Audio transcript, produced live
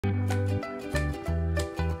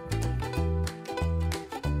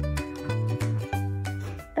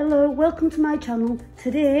welcome to my channel.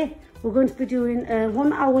 Today we're going to be doing a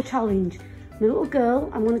 1 hour challenge. My little girl,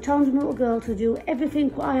 I'm going to challenge my little girl to do everything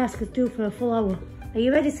what I ask her to do for a full hour. Are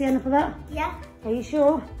you ready, Sienna, for that? Yeah. Are you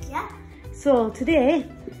sure? Yeah. So today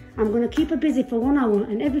I'm going to keep her busy for 1 hour,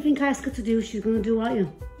 and everything I ask her to do she's going to do, aren't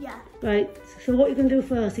you? Yeah. Right, so what are you going to do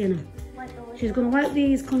first, Sienna? She's going to wipe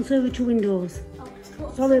these conservatory windows.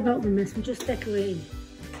 Oh, Sorry about the mess, we're just decorating.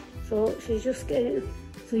 So she's just getting,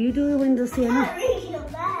 so you do the windows, Sienna.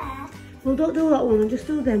 Well, don't do that one, just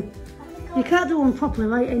do them. You can't do one properly,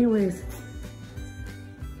 right, anyways.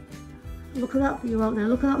 Look at that for you out there,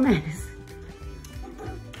 look at that mess.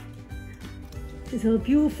 It's a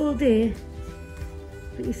beautiful day,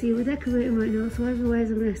 but you see we're decorating right now, so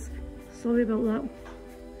everywhere's a mess. Sorry about that.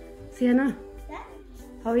 Sienna? Yeah?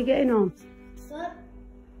 How are you getting on? Good.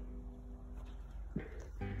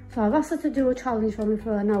 So I've asked her to do a challenge for me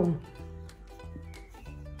for an hour.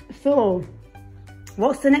 So,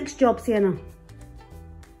 what's the next job, Sienna?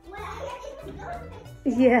 Well, I haven't even done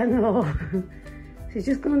it. Yeah, no. She's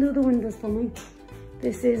just going to do the windows for me.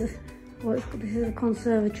 This is a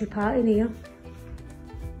conservatory part in here.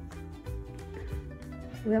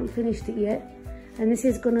 We haven't finished it yet. And this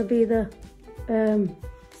is going to be the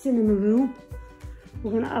cinema room.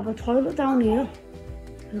 We're going to have a toilet down here.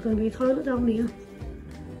 There's going to be a toilet down here.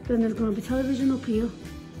 Then there's going to be television up here.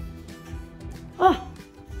 Oh,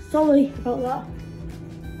 sorry about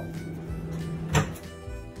that.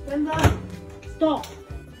 Remember, stop.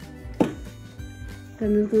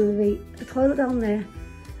 Then there's going to be a toilet down there,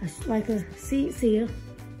 like a seat here,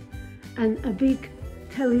 and a big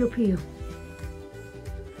telly up here.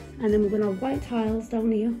 And then we're going to have white tiles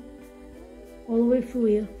down here, all the way through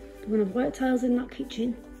here. We're going to have white tiles in that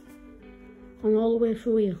kitchen, and all the way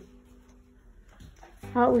through here.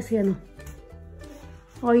 Aren't we, Sienna?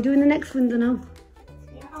 Oh, are you doing the next window now?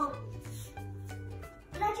 Yeah. Oh.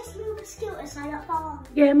 Can I just move the scooter so I don't fall on?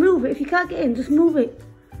 Yeah, move it. If you can't get in, just move it.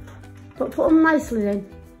 But put them nicely then.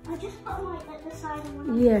 I just put them like at the side of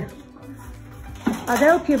one. Yeah. I'd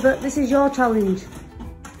help you, but this is your challenge.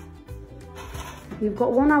 You've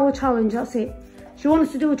got 1 hour challenge, that's it. She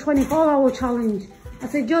wants to do a 24-hour challenge. I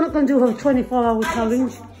said, you're not going to do a 24-hour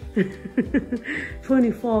challenge.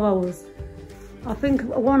 24 hours. I think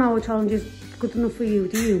a 1 hour challenge is good enough for you,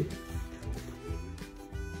 do you?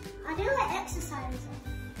 I do like exercise.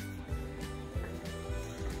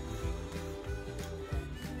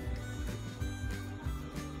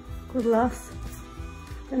 Good lass.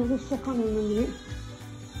 Then I'll just check on her in a minute.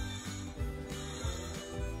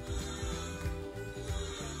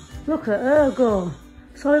 Look at her go.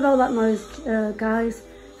 Sorry about that noise, guys.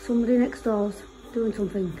 Somebody next door's doing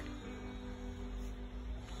something.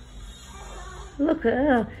 Look at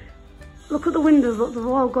her. Look at the windows, look, they've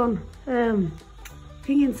all gone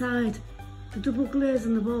thing inside. The double glaze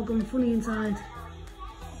and they've all gone funny inside.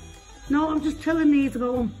 No, I'm just telling these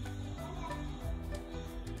about them.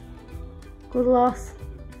 Good loss.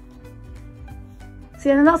 See,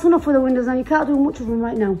 and that's enough for the windows now. You can't do much of them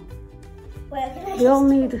right now. Wait, can I They all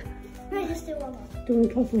need can I just do one more? doing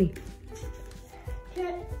properly.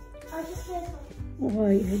 I'll just do one.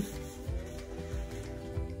 Alright then.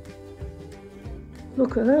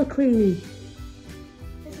 Look at her cleaning.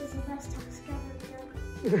 This is the best task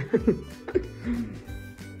I've ever done.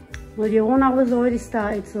 Well, your 1 hour's already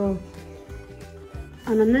started, so.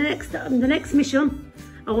 And on the next mission,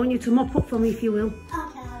 I want you to mop up for me, if you will.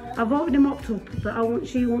 Okay. I've already mopped up, but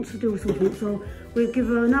she wants to do something, so we'll give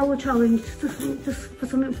her an hour challenge just for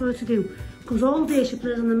something for her to do. Because all day she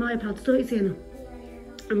plays on the iPad, don't you, Sienna?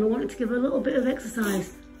 And we wanted to give her a little bit of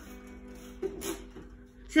exercise.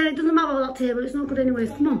 Sienna, it doesn't matter about that table, it's not good anyways.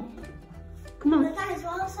 Come on. Come on. But guys, we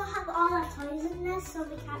also have all our toys in there, so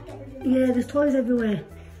we can't get rid of them. Yeah, there's toys everywhere.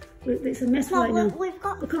 It's a mess right now. We've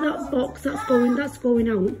got Look at that box, that's going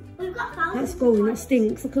out. We've got thousands. That's going, that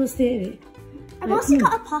stinks. Look at the state of it. I've also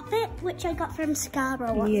got a Poppet, which I got from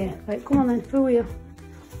Scarborough. Yeah, right, come on then, through here.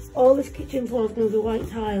 All this kitchen floor is going to be white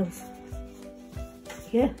tiles.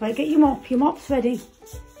 Yeah, right, get your mop. Your mop's ready.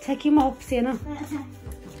 Take your mop, Sienna.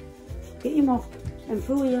 Get your mop and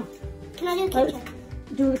through here. Can I do the kitchen?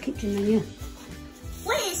 Do the kitchen then, yeah.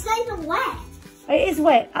 Wait, it's not even wet. It is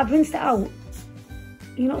wet. I've rinsed it out.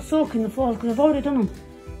 You're not soaking the floors because I've already done them.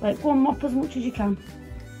 Right, go and mop as much as you can.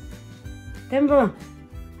 Denver,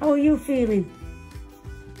 how are you feeling?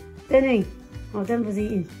 Denny? Oh, Denver's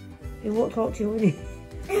eating. He won't talk to you, will he?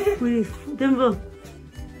 Denver.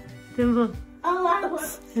 Oh, that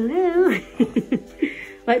was. Hello.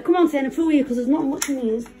 Right, come on, Sienna, through here because there's not much in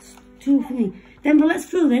here. It's too funny. Denver, let's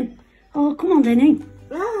through then. Oh, come on, Denny.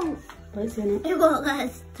 No. Right, Sienna. You got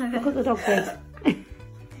this. Look at the dog bed.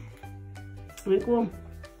 Right, go on.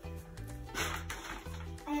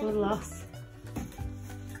 Good lass.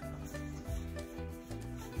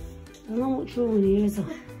 There's not much room in here, is there?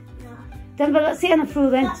 No. Then, but let's see Anna through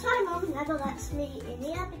then. That's why Mum never lets me in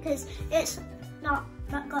here, because it's not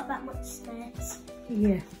got that much space.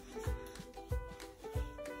 Yeah.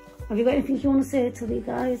 Have you got anything you want to say to the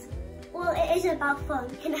guys? Well, it is about fun.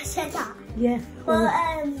 Can I say that? Yeah. Well,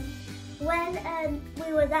 when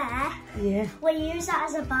we were there, yeah. we used that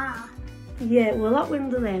as a bar. Yeah, well that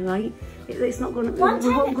window there, right? It's not gonna. We're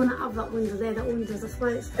not gonna have that window there. That window's that's why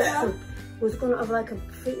it's fixed up. We're gonna have like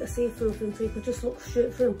a see-through thing, so you could just look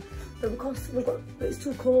straight through. But because it's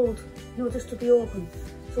too cold, you know, just to be open.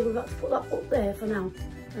 So we've had to put that up there for now,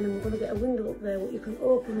 and then we're gonna get a window up there what you can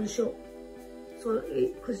open and shut. So,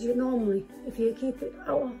 because you normally, if you keep it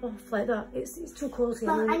off like that, it's too cold here.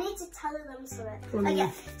 But I need to tell them something. Okay,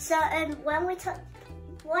 so when we took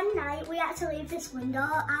one night, we had to leave this window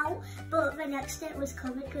out, but the next day it was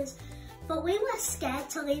covered but we were scared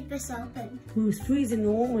to leave this open. It was freezing,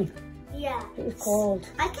 weren't we? Yeah. It was cold.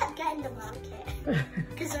 I kept getting the blanket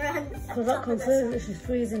because that conservatory is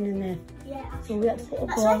freezing in there. Yeah. So we had to put a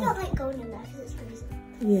That's why I don't like going in there because it's freezing.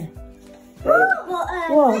 Yeah.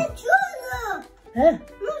 What? Huh?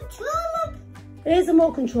 Here's the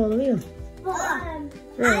remote controller here.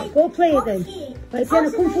 Right, go play it then. Right,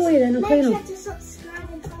 Sienna, come for you then and clean up. Make sure to subscribe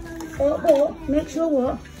and turn on What? Make sure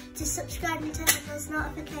what? to subscribe and turn on those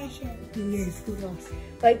notifications. Yes, good lad.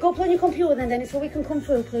 Right, go play on your computer then, Dennis, so we can come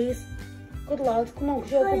through, please. Good lad, come on,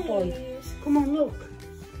 because you're a good boy. Come on, look.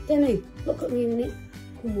 Denny, look at me a minute.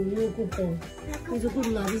 Come on, you're a good boy. He's a good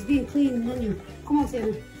lad. He's being clean, aren't you? Come on,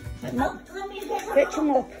 Sienna. Right, mop. Fetch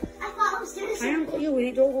him up. I thought I was doing I haven't got you in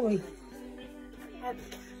it, don't worry.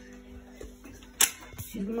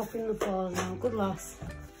 She's mopping the floors now. Good lass.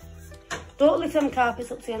 Don't lift them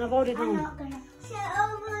carpets up, Sienna. I've already done. I'm not gonna. Sit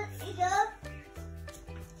over here.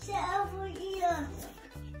 Sit over here.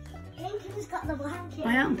 Lincoln's got the blanket.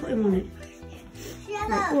 I haven't put him on it.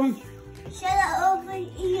 Right, go on. Sit over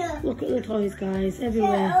here. Look at the toys, guys.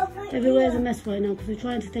 Everywhere. Everywhere's a mess right now because we're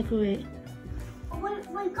trying to decorate.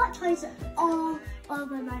 We've got toys all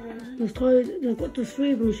over my room. There's toys. There's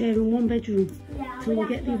 3 of them sharing 1 bedroom. Yeah. So we'll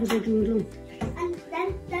get the other bedroom done. And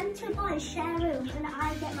then 2 boys share rooms, and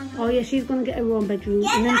I get my. Oh yeah, she's gonna get her own bedroom,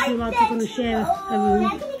 and then 2 lads are gonna share a room.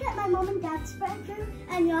 I'm gonna get my mum and dad's bedroom,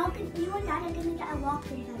 and you and dad are gonna get a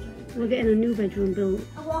walk-in bedroom. We're getting a new bedroom built.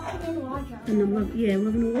 A walk-in wardrobe. And then we're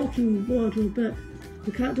having a walk-in wardrobe, but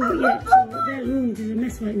we can't do it yet. So their rooms is a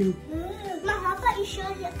mess right now. Mum, how about you show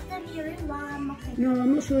them your room while I'm mopping? No,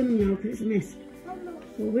 I'm not showing them now because it's a mess.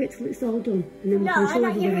 We'll wait till it's all done, and then we can show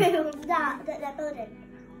not your everybody. room. That they're building.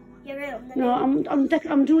 Your room. No,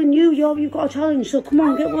 I'm doing you. You've got a challenge, so come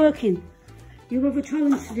on, get working. You have a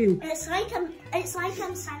challenge to do. It's like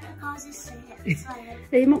I'm Santa Claus's suit. It's like.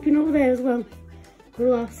 Are you mopping over there as well? Good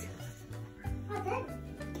lass. Oh, then.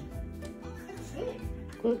 That's it.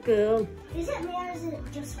 Good girl. Is it me or is it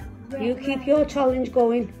just wet? You keep your challenge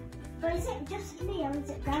going. But is it just me or is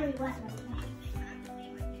it very wet?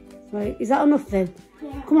 Right, is that enough then?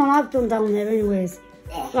 Yeah. Come on, I've done down there anyways.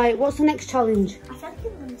 Right, what's the next challenge? I think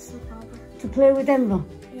you're going to slip over. To play with Denver?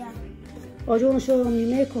 Yeah. Or do you want to show them your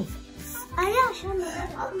makeup? Oh yeah, show me.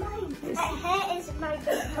 Oh, mine. Here is my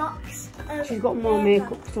box. She's got more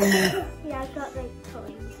makeup somewhere. Yeah, I've got like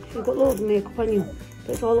toys. She's got loads of makeup on you,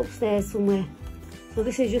 but it's all upstairs somewhere. So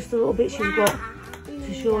this is just a little bit she's got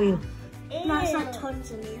to show you. That's like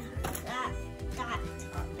tons in here.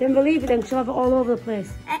 Then believe it then, she'll have it all over the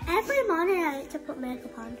place. Every morning I like to put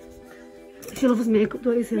makeup on. She loves makeup,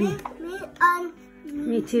 don't you, Sienna?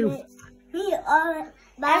 Me too.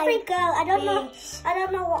 Every girl, I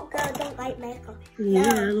don't know what girl don't like makeup.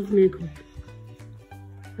 Yeah, I love makeup.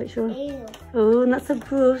 Quite sure. Ew. Oh, and that's a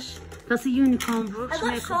brush. That's a unicorn brush. I've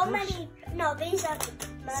got so many. No, these are.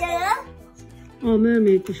 Sarah? Oh,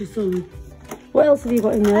 mermaid brush, sorry. What else have you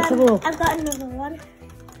got in there? Let's have a look. I've got another one.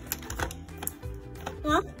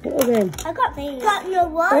 What? What are them? I got these. Got no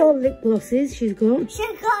one. Oh, lip glosses she's got.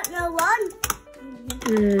 She's got no one.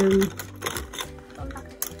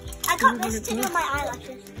 I got this to do my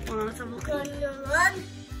eyelashes. Oh, let's have a look. Got no one.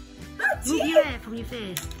 Move your hair from your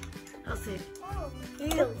face. That's it.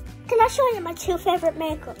 Ew. Can I show you my 2 favourite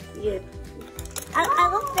makeup? Yeah. I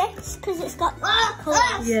love this because it's got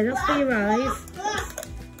colours. Yeah, that's for your eyes.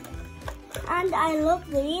 And I love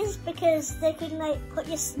these because they can like put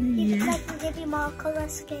your they can give you more colour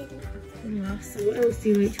skin. So what else do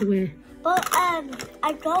you like to wear? But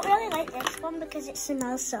I don't really like this one because it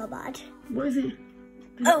smells so bad. What is it?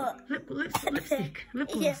 Oh, Lipstick. Lip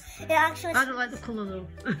gloss. Yeah, it actually. I don't like the colour though.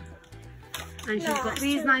 And she's got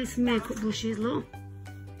these nice makeup brushes, look.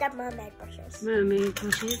 They're mermaid brushes. Mermaid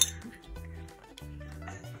brushes.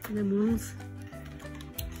 Them ones.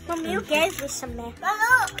 Mum, you gave me some there.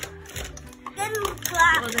 Look! Them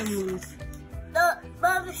black. What are them ones?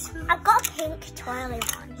 I got pink twirly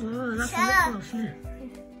ones. Oh, that's a lip gloss, yeah.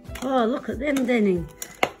 Oh, look at them, Denny.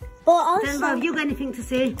 But also... Denver, have you got anything to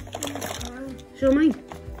say? Show me.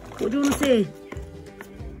 What do you want to say?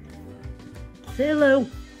 Say hello.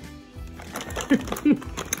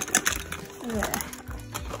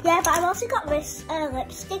 Yeah, but I've also got this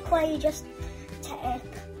lipstick where you just take,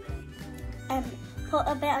 put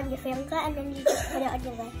a bit on your finger and then you just put it on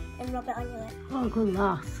your lip and rub it on your lip. Oh, good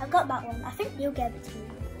lass. I've got that one. I think you gave it to me.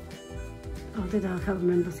 Oh, did I? I can't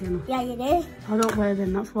remember, Sienna. Yeah, you did. I don't wear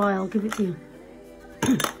them, that's why I'll give it to you.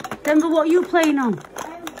 Denver, what are you playing on?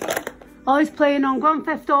 Oh, he's playing on Grand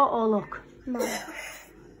Theft Auto, look. No.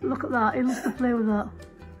 Look at that, he loves to play with that.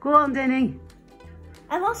 Go on, Denny.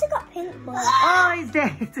 I've also got pink blush. Oh, he's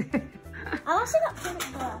dead. I've also got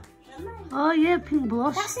pink blush. Oh, yeah, pink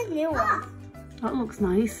blush. That's a new one. That looks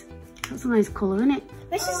nice. That's a nice colour, isn't it?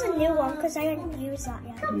 This is a new one because I haven't used that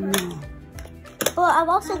yet. No. But I've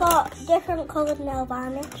also got different coloured nail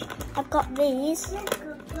varnish. I've got these.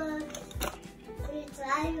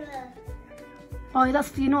 Oh,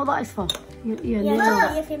 that's, you know what that is for? Yeah,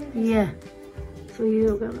 Yeah, your fingers. Yeah. So you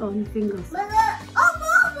don't get it on your fingers.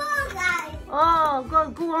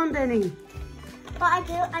 Oh, go on, Denny. But I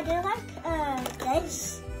do like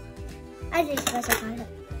this. I just specified it.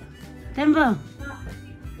 Denver,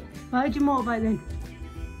 ride your motorbike then.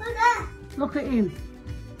 Look at him.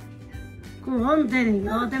 Go on, Denny.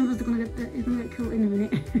 Oh, Denver's he's gonna get killed in a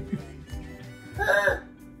minute.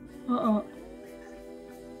 Uh-oh.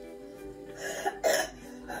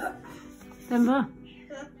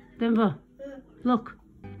 Denver, look,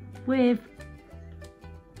 wave.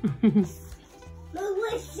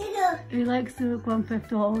 He likes to Grand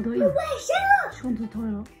Theft Auto, don't you? She's gone to the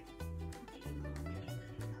toilet.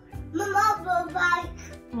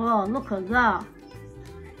 Oh, look at that.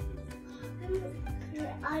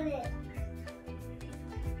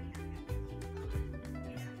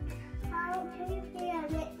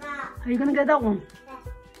 Are you gonna get that one?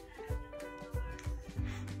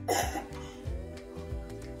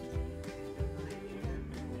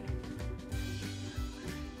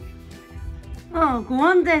 Oh, go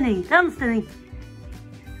on, Denny. Dance, Denny.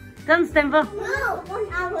 Dance, Denver. No, 1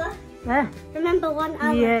 hour. Yeah? Remember 1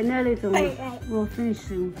 hour? Yeah, nearly done. Right. We'll finish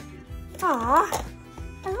soon. Aww.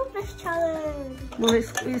 I love this challenge. Well,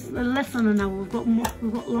 it's less than an hour. We've got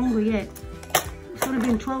longer yet. It's only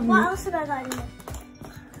been 12 What minutes. else have I got in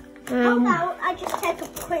there? How about I just take a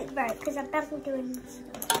quick break because I've been doing this.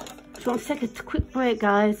 So want to take a quick break,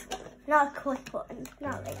 guys. Not a quick button.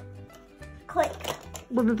 Not like quick.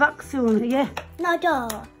 We'll be back soon, yeah? No, duh.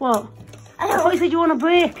 What? I thought you said you want a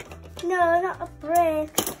break. No, not a break.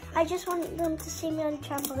 I just want them to see me on the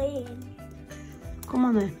trampoline. Come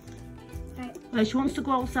on then. Right. Right, she wants to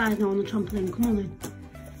go outside now on the trampoline. Come on then.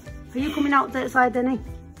 Are you coming out the outside, Denny?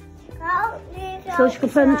 So she can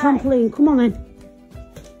play on the trampoline. Come on then.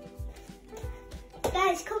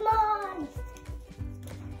 Guys, come on.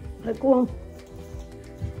 Right, go on.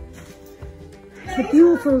 It's a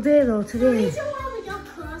beautiful day though today. The reason why we don't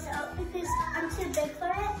close it up because I'm too big for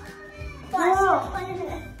it. But Oh.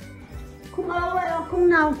 Come on, well, come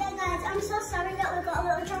now. Yeah, guys, I'm so sorry that we've got a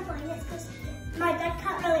little trampoline. It's because my dad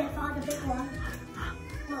can't really afford a big one.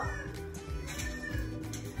 What?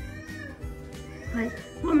 Right,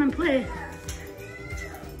 come on and play.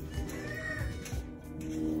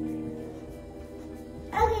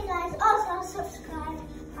 Okay, guys, also subscribe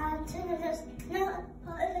and turn on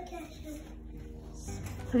notifications.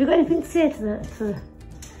 Have you got anything to say to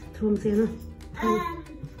Sienna? Have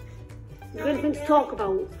you got anything to talk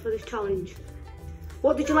about for this challenge?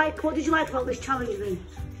 What did you like? What did you like about this challenge then?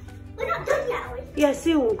 We're not done yet, are we? Yeah,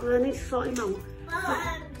 soon, because I need to sort him out.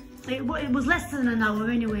 Well, It was less than an hour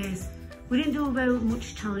anyways. We didn't do very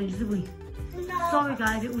much challenge, did we? no. Sorry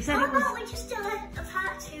guys, we said it was... we just do a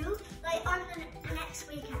part 2, like on the next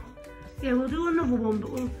weekend. Yeah, we'll do another one,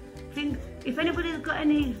 but we'll think... If anybody's got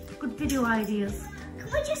any good video ideas,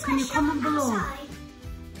 Can we just Can you show comment them below? outside?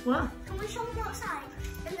 what? Can we show them outside?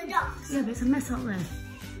 In the docks? Yeah, but it's a mess out there.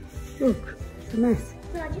 Look, it's a mess.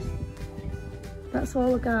 No, just... That's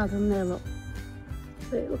all the garden there, look.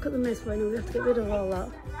 Wait, look at the mess right now, we have to get rid of all that.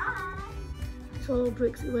 It's all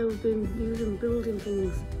bricks where we've been using building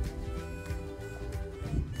things.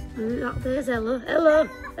 And that, there's Ella. Ella!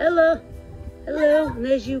 Ella! Hello! And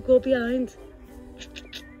there's you go behind.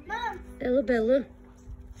 Mom. Ella Bella.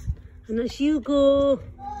 And that's you go.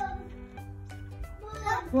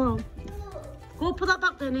 Wow. Go put that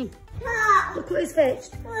back then, eh? Look what he's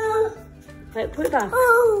fetched. Right, put it back.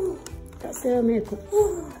 That's their makeup.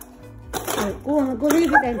 Right, go on, go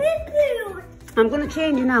leave it then. I'm going to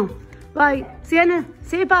change you now. Right, Sienna,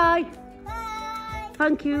 say bye. Bye.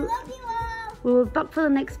 Thank you. I love you all. We'll be back for the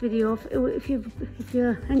next video. If you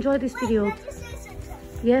enjoyed this video. Wait, let's just say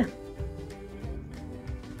something. Yeah.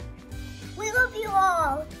 We love you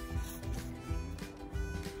all.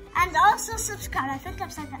 And also subscribe. I think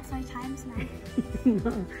I've said that 3 times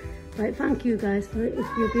now. Right, thank you guys for if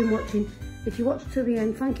you've been watching. If you watched to the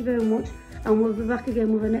end, thank you very much. And we'll be back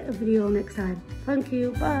again with a video next time. Thank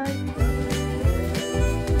you. Bye.